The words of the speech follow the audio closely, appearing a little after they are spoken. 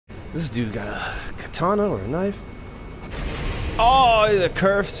This dude got a katana or a knife. Oh, the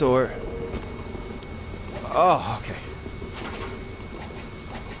curved sword. Oh, okay.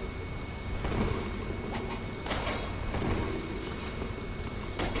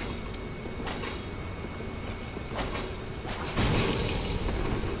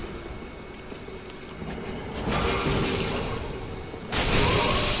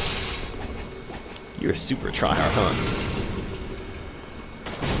 You're a super tryhard, huh?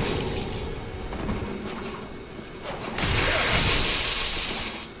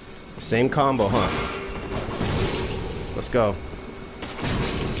 Same combo, huh? Let's go.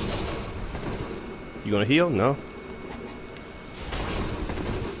 You gonna heal? No?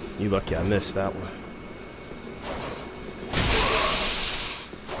 You lucky I missed that one.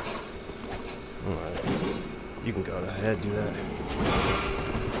 Alright. You can go ahead, do that.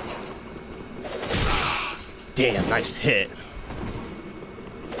 Damn, nice hit.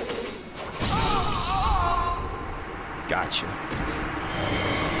 Gotcha.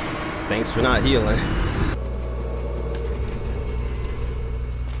 Thanks for not healing.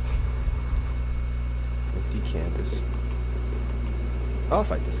 Empty canvas. I'll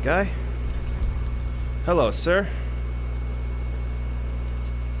fight this guy. Hello, sir.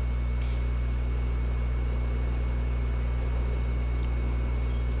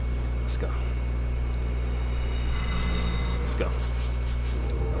 Let's go. Let's go.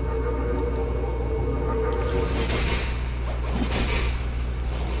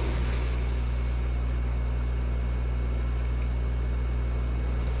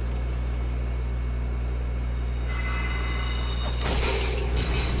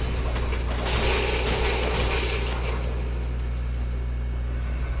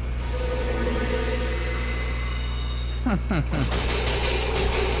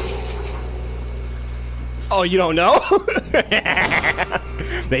 Oh, you don't know?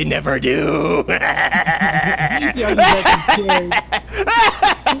 They never do. That's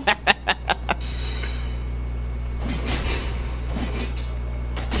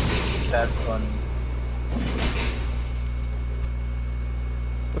funny.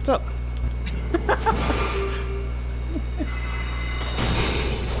 What's up?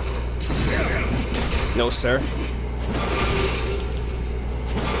 No, sir.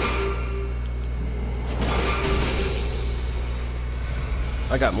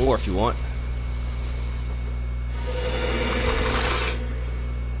 I got more if you want.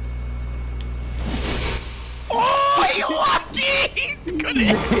 Oh, you lucky!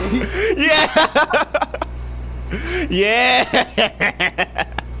 Yeah! Yeah!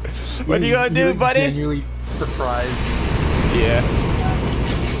 What are you gonna do, buddy? Genuinely surprised. Yeah.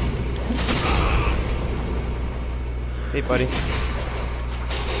 Hey, buddy.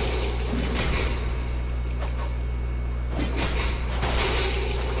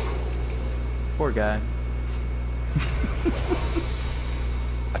 Poor guy.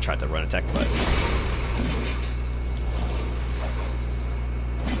 I tried to run attack, but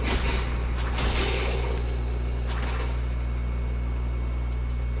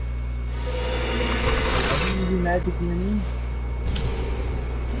Magic mini.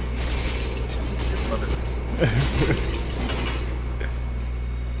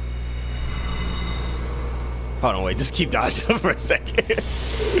 hold on, wait, just keep dodging for a second.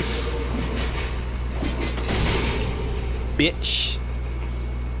 Bitch.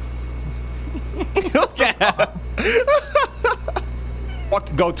 Look at him.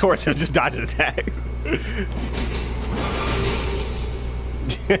 Go towards him, just dodge his attacks.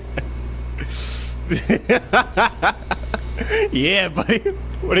 Yeah, buddy.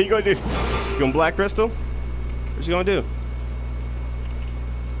 What are you gonna do? You gonna black crystal? What you gonna do?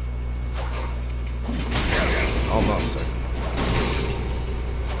 Almost, sir.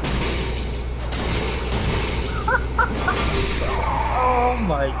 Oh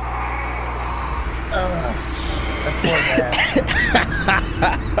my. That poor man.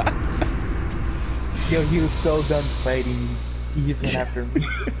 Yo, he was so done fighting. He just went after me.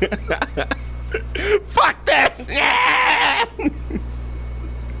 Fuck this!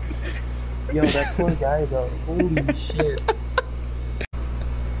 Yo, that poor guy though. Holy shit.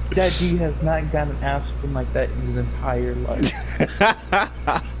 That dude has not gotten an ass whooping like that in his entire life.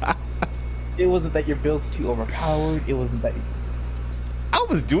 It wasn't that your build's too overpowered. It wasn't that. I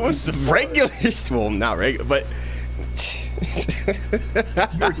was doing some regular, well, not regular, but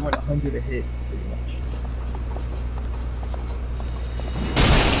You were doing 100 a hit, pretty much.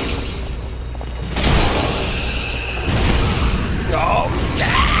 oh,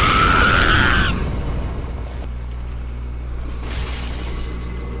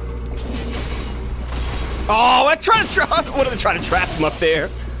 oh, I wanted to try to trap him up there.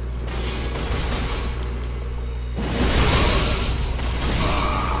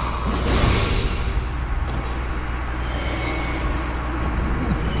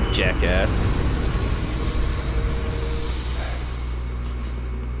 Jackass.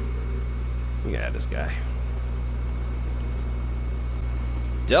 We gotta have this guy.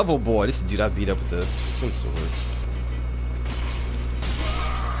 Devil Boy. This is the dude I beat up with the twin swords.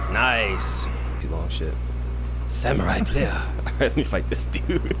 Nice. Too long shit. Samurai player. Alright, let me fight this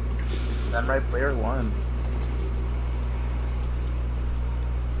dude. Samurai player 1.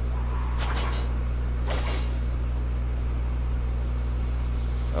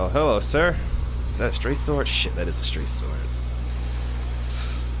 Oh, hello, sir. Is that a straight sword? Shit, that is a straight sword.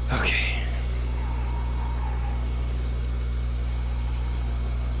 Okay.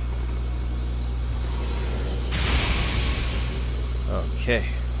 Okay.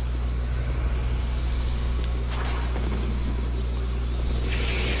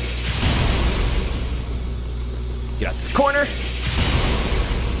 Get out this corner.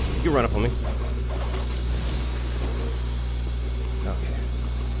 You run up on me. Okay.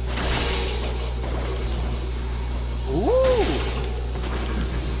 Ooh.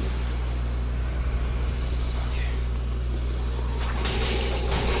 Okay.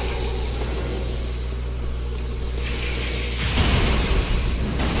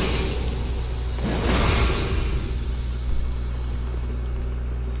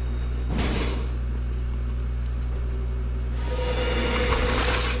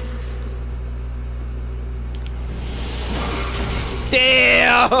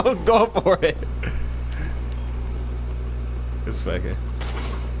 Damn! I was going for it. It's fucking.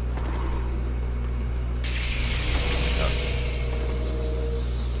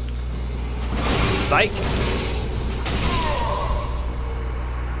 Psych.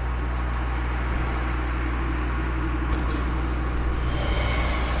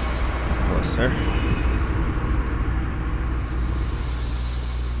 Hello, sir.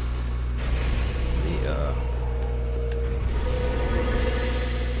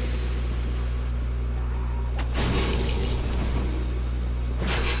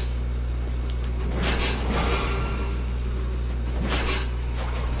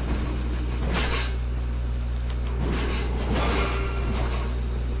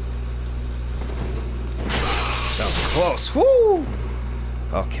 Close. Woo!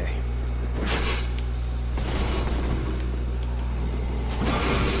 Okay.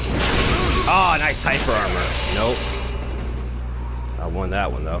 Oh, nice hyper armor. Nope. I won that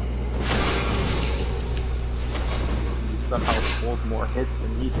one though. He somehow pulled more hits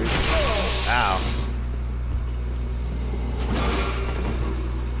than he did. Ow.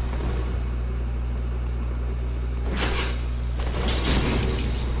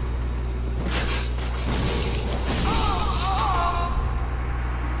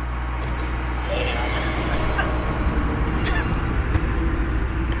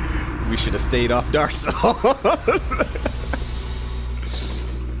 We should have stayed off Dark Souls.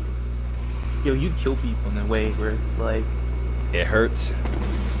 Yo, you kill people in a way where it's like... It hurts.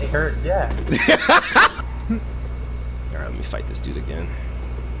 It hurt, yeah. Alright, let me fight this dude again.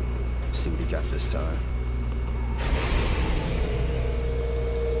 See what he got this time.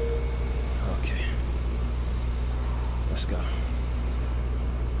 Okay. Let's go.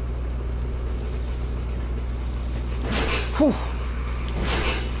 Okay. Whew.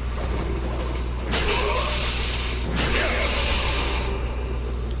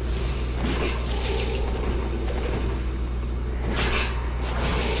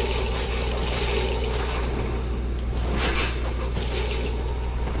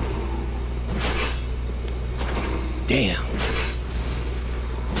 Damn.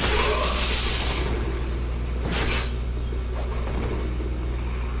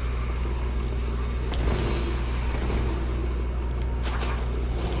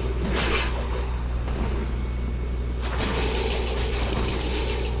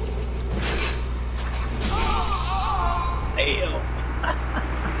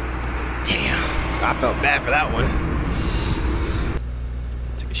 Damn. I felt bad for that one.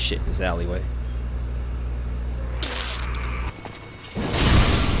 Took a shit in his alleyway.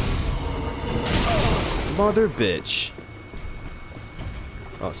 Mother bitch.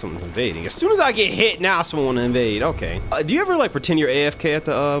 Oh, someone's invading. As soon as I get hit, now someone want to invade. Okay. Do you ever like pretend you're AFK at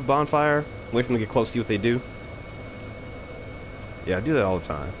the bonfire? Wait for them to get close, see what they do? Yeah, I do that all the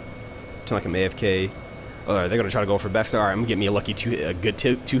time. Pretend like I'm AFK. They're gonna try to go for backstab. Alright, I'm gonna get me a lucky good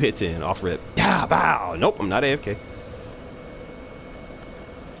two hits in off rip. Yeah, bow. Nope, I'm not AFK.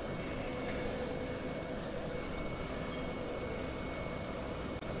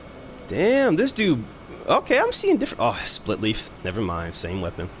 Damn, this dude. Okay, I'm seeing different. Oh, split leaf. Never mind. Same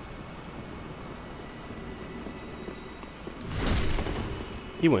weapon.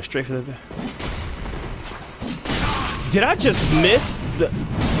 He went straight for the. Did I just miss the?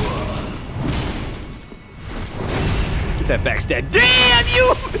 Get that backstab. Damn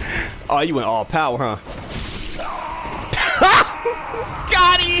you! Oh, you went all power, huh?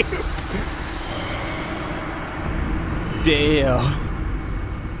 Got him! Damn.